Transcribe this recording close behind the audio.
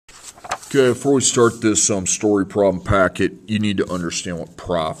Okay, before we start this story problem packet, you need to understand what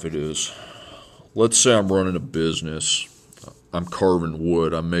profit is. Let's say I'm running a business. I'm carving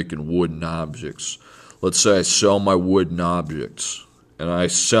wood. I'm making wooden objects. Let's say I sell my wooden objects, and I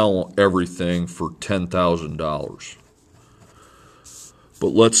sell everything for $10,000. But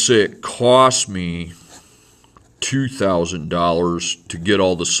let's say it costs me $2,000 to get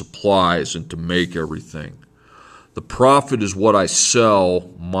all the supplies and to make everything. The profit is what I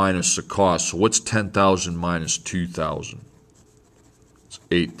sell minus the cost. So what's 10,000 minus 2,000? It's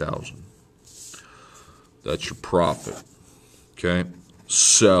 8,000. That's your profit. Okay?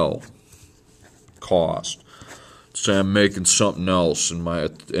 Sell. Cost. Say I'm making something else, and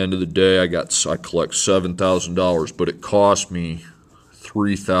at the end of the day I collect $7,000, but it cost me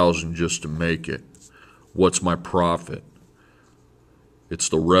 $3,000 just to make it. What's my profit? It's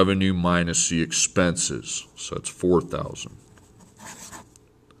the revenue minus the expenses. So that's $4,000.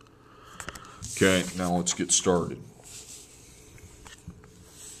 Okay, now let's get started.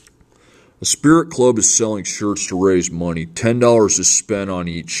 A spirit club is selling shirts to raise money. $10 is spent on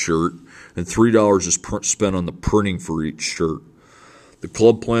each shirt, and $3 is spent on the printing for each shirt. The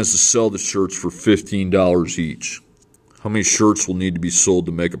club plans to sell the shirts for $15 each. How many shirts will need to be sold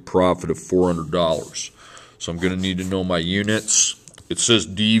to make a profit of $400? So I'm going to need to know my units. It says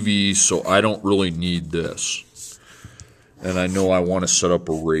DV, so I don't really need this. And I know I want to set up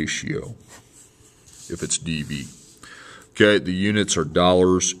a ratio if it's DV. Okay, the units are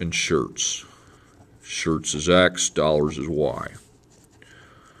dollars and shirts. Shirts is X, dollars is Y.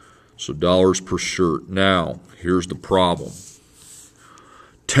 So dollars per shirt. Now, here's the problem.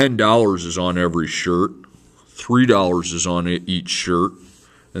 $10 is on every shirt. $3 is on each shirt.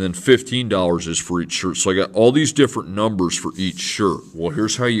 And then $15 is for each shirt. So I got all these different numbers for each shirt. Well,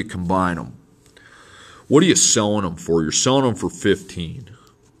 here's how you combine them. What are you selling them for? You're selling them for $15.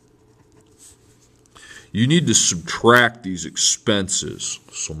 You need to subtract these expenses.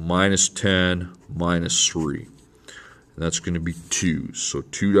 So minus 10 minus 3. And that's going to be 2. So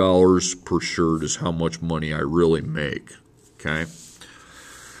 $2 per shirt is how much money I really make. Okay?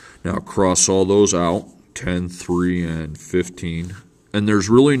 Now cross all those out. 10, 3, and 15. And there's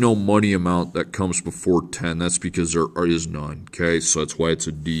really no money amount that comes before 10. That's because there is none. Okay, so that's why it's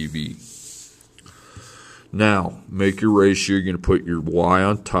a DV. Now, make your ratio. You're going to put your Y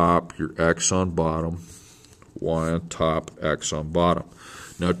on top, your X on bottom. Y on top, X on bottom.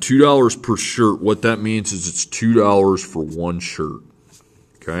 Now, $2 per shirt, what that means is it's $2 for one shirt.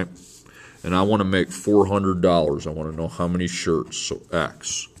 Okay? And I want to make $400. I want to know how many shirts. So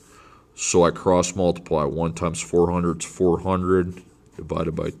X. So I cross multiply. 1 times 400 is 400.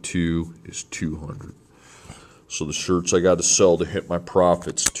 Divided by 2 is 200. So the shirts I got to sell to hit my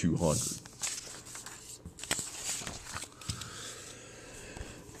profits, 200.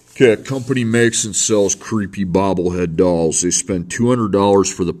 Okay, a company makes and sells creepy bobblehead dolls. They spend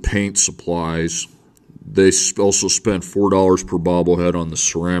 $200 for the paint supplies. They also spend $4 per bobblehead on the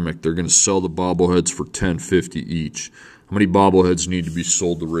ceramic. They're going to sell the bobbleheads for $10.50 each. How many bobbleheads need to be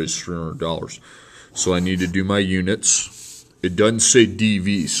sold to raise $300? So I need to do my units. It doesn't say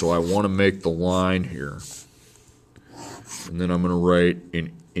DV, so I want to make the line here. And then I'm going to write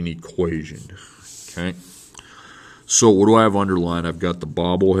an equation. Okay? So what do I have underlined? I've got the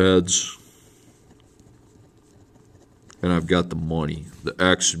bobbleheads. And I've got the money. The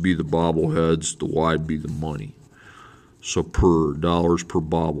X would be the bobbleheads. The Y would be the money. So dollars per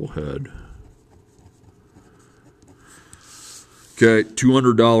bobblehead. Okay,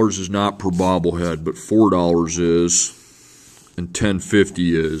 $200 is not per bobblehead, but $4 is. And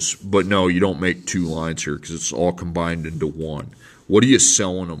 $10.50 is, but no, you don't make two lines here because it's all combined into one. What are you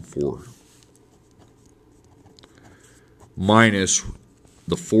selling them for? Minus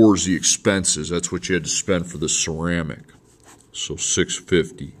the 4 is the expenses. That's what you had to spend for the ceramic. So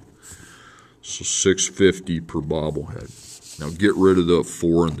 $6.50. So $6.50 per bobblehead. Now get rid of the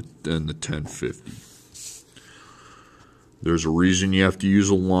 4 and the $10.50. There's a reason you have to use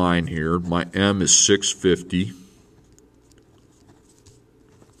a line here. My M is $6.50.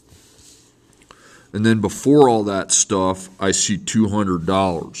 And then before all that stuff, I see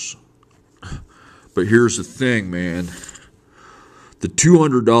 $200. But here's the thing, man. The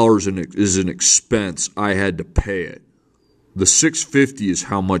 $200 is an expense. I had to pay it. The $6.50 is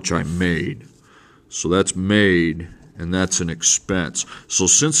how much I made. So that's made, and that's an expense. So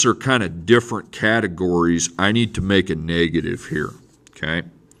since they're kind of different categories, I need to make a negative here. Okay?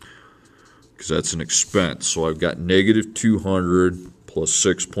 Because that's an expense. So I've got negative 200 plus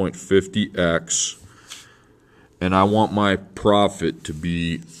 6.50x. And I want my profit to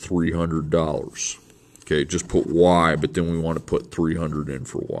be $300. Okay, just put Y, but then we want to put 300 in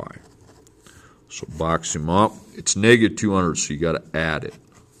for Y. So box him up. It's negative 200, so you got to add it.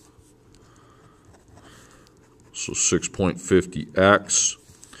 So 6.50x,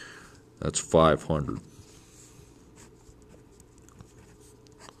 that's 500.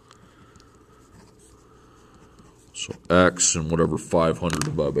 So x and whatever 500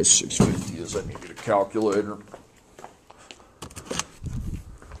 divided by 650 is, I need to get a calculator.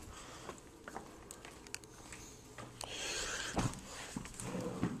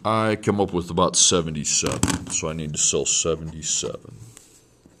 I come up with about 77, so I need to sell 77.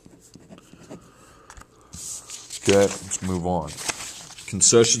 Okay, let's move on.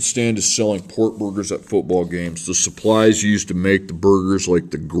 Concession stand is selling pork burgers at football games. The supplies used to make the burgers,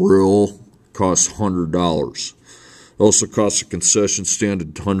 like the grill, cost $100. It also costs a concession stand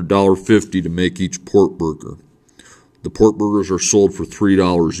 $100.50 to make each pork burger. The pork burgers are sold for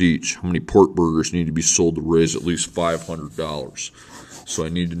 $3 each. How many pork burgers need to be sold to raise at least $500? So I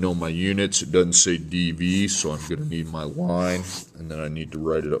need to know my units. It doesn't say DV, so I'm going to need my line, and then I need to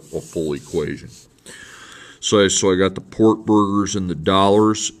write it up a full equation. So I got the pork burgers in the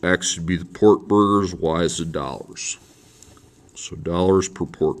dollars. X would be the pork burgers. Y is the dollars. So dollars per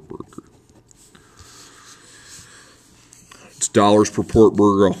pork burger. It's dollars per pork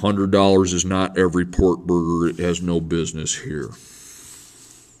burger. $100 is not every pork burger. It has no business here.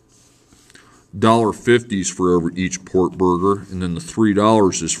 $1.50 is for each pork burger, and then the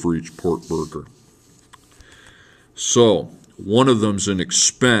 $3 is for each pork burger. So one of them's an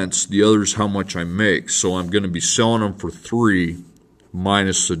expense, the other is how much I make. So I'm going to be selling them for $3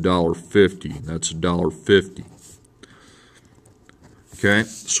 minus the $1.50. That's $1.50. Okay,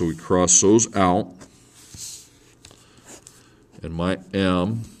 so we cross those out, and my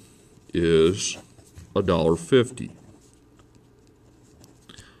M is $1.50.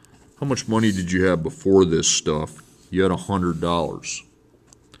 How much money did you have before this stuff? You had $100.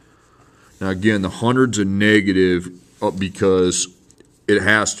 Now again, the hundred's a negative because it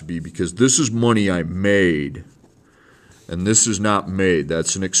has to be, because this is money I made and this is not made.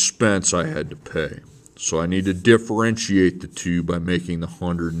 That's an expense I had to pay. So I need to differentiate the two by making the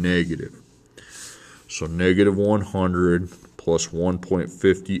 100 negative. So negative 100 plus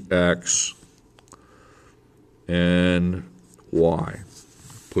 1.50x and y.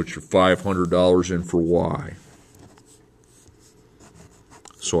 Put your $500 in for y.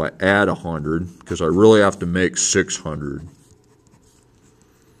 So I add 100 because I really have to make 600.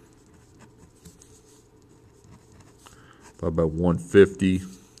 Divided by 150.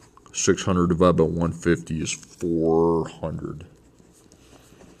 600 divided by 150 is 400.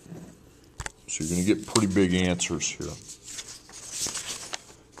 So you're going to get pretty big answers here.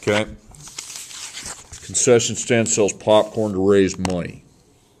 Okay. Concession stand sells popcorn to raise money.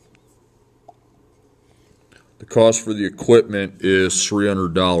 The cost for the equipment is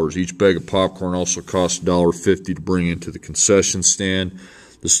 $300. Each bag of popcorn also costs $1.50 to bring into the concession stand.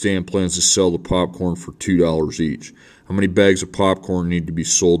 The stand plans to sell the popcorn for $2 each. How many bags of popcorn need to be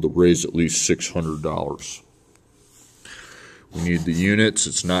sold to raise at least $600? We need the units.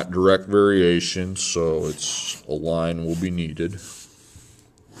 It's not direct variation, so it's a line will be needed.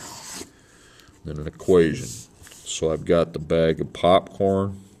 Then an equation. So I've got the bag of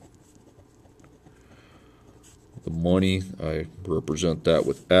popcorn. The money, I represent that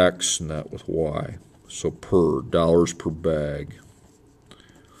with X and that with Y. So per, dollars per bag.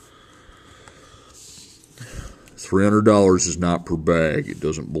 $300 is not per bag. It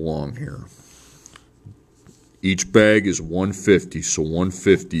doesn't belong here. Each bag is $1.50, so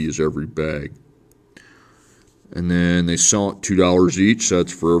 $1.50 is every bag. And then they sell it $2 each, so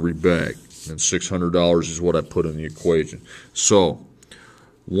that's for every bag. And $600 is what I put in the equation. So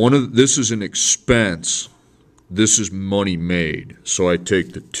this is an expense. This is money made. So I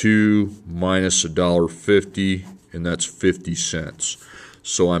take the 2 minus $1.50, and that's 50 cents.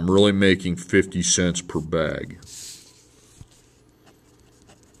 So I'm really making 50 cents per bag.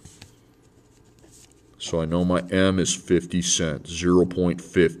 So I know my M is 50 cents,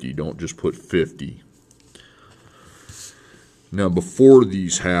 0.50. Don't just put 50. Now before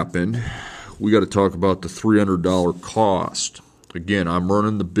these happened, we got to talk about the $300 cost. Again, I'm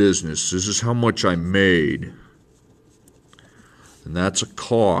running the business. This is how much I made. And that's a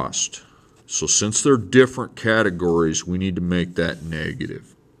cost. So since they're different categories, we need to make that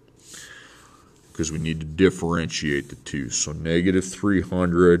negative, because we need to differentiate the two. So negative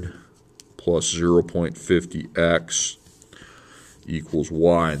 300 plus 0.50x equals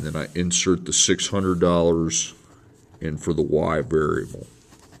y. And then I insert the $600 in for the y variable.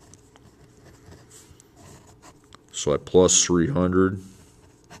 So I plus 300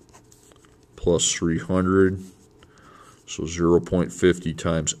 plus 300. So 0.50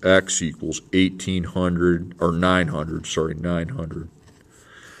 times x equals 1,800, or 900, sorry, 900.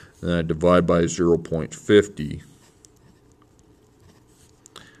 Then I divide by 0.50.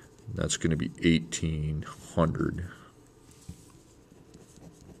 That's going to be 1,800.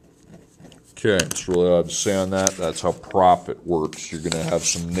 Okay, that's really all I have to say on that. That's how profit works. You're going to have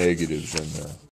some negatives in there.